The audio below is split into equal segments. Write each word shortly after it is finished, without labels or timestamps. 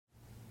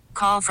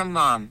call from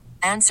mom.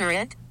 Answer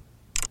it.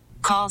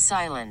 Call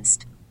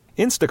silenced.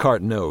 Instacart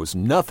knows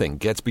nothing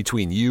gets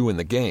between you and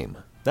the game.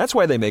 That's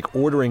why they make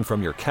ordering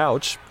from your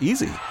couch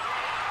easy.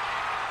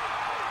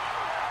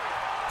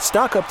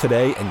 Stock up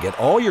today and get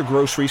all your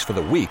groceries for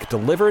the week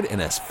delivered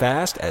in as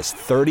fast as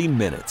 30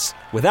 minutes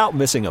without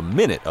missing a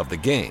minute of the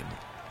game.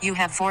 You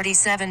have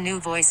 47 new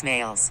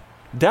voicemails.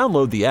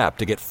 Download the app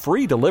to get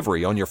free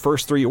delivery on your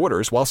first 3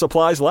 orders while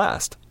supplies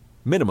last.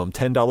 Minimum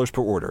 $10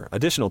 per order.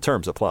 Additional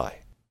terms apply.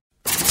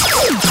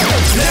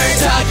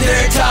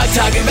 Nerd Talk,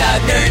 talking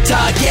about Nerd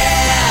Talk,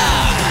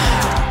 yeah!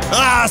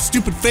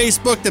 Stupid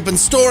Facebook. They've been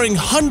storing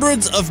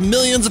hundreds of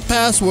millions of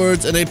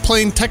passwords in a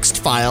plain text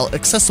file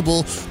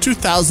accessible to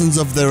thousands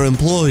of their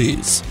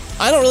employees.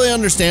 I don't really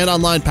understand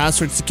online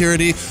password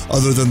security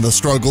other than the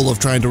struggle of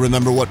trying to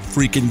remember what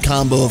freaking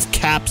combo of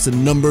caps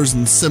and numbers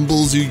and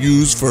symbols you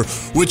use for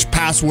which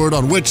password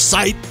on which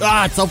site.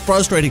 It's so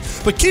frustrating.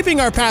 But keeping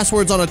our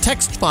passwords on a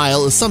text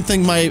file is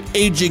something my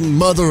aging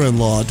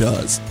mother-in-law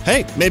does.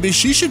 Hey, maybe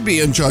she should be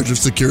in charge of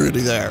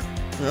security there.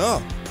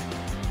 Yeah.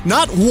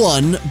 Not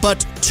one,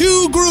 but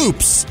 2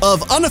 groups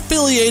of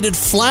unaffiliated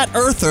flat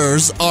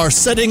earthers are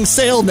setting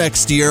sail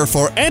next year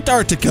for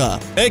Antarctica,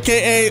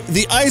 aka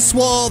the ice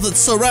wall that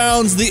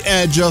surrounds the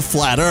edge of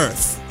flat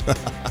Earth.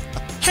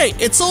 Hey,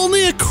 it's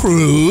only a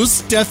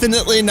cruise,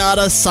 definitely not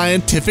a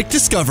scientific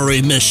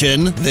discovery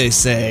mission, they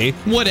say.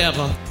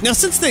 Whatever. Now,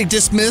 since they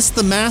dismiss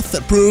the math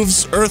that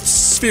proves Earth's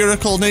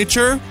spherical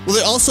nature, will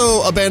they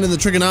also abandon the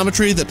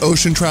trigonometry that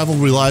ocean travel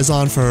relies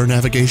on for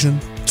navigation?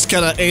 Just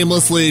kind of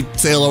aimlessly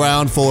sail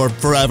around for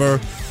forever.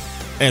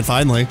 And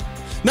finally,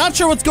 not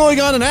sure what's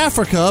going on in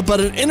Africa, but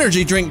an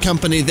energy drink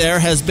company there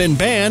has been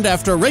banned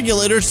after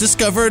regulators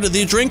discovered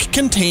the drink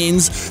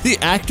contains the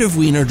active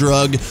wiener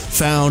drug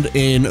found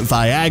in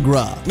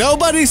Viagra.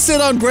 Nobody sit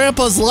on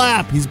Grandpa's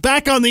lap. He's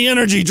back on the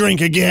energy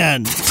drink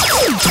again.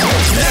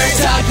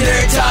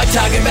 Nerd Talk,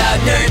 talking about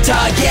Nerd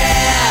Talk,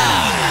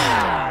 yeah!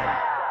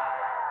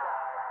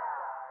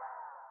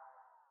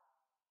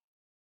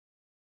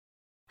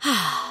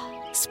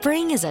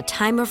 Spring is a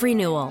time of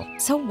renewal,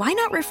 so why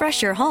not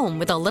refresh your home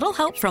with a little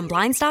help from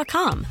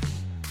Blinds.com?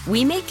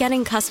 We make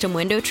getting custom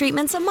window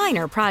treatments a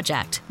minor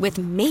project with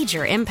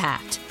major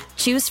impact.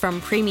 Choose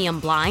from premium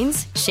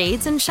blinds,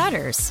 shades, and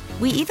shutters.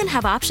 We even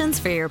have options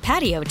for your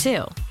patio,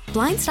 too.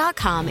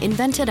 Blinds.com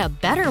invented a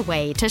better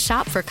way to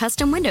shop for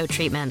custom window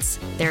treatments.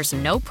 There's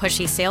no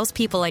pushy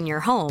salespeople in your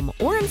home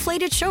or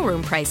inflated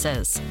showroom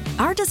prices.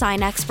 Our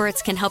design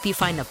experts can help you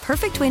find the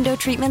perfect window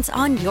treatments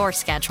on your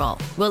schedule.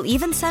 We'll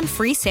even send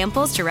free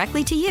samples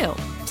directly to you.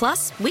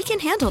 Plus, we can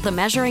handle the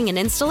measuring and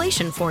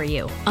installation for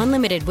you.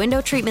 Unlimited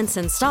window treatments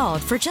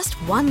installed for just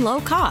one low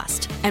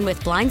cost. And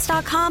with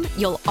Blinds.com,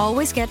 you'll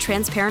always get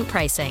transparent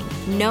pricing.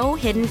 No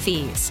hidden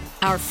fees.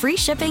 Our free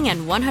shipping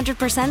and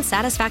 100%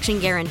 satisfaction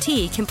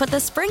guarantee can put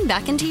the spring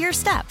back into your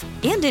step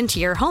and into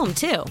your home,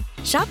 too.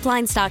 Shop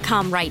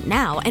Blinds.com right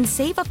now and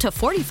save up to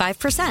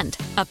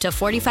 45%. Up to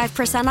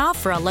 45% off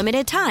for a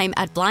limited time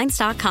at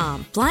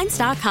Blinds.com.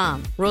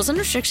 Blinds.com. Rules and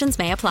restrictions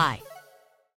may apply.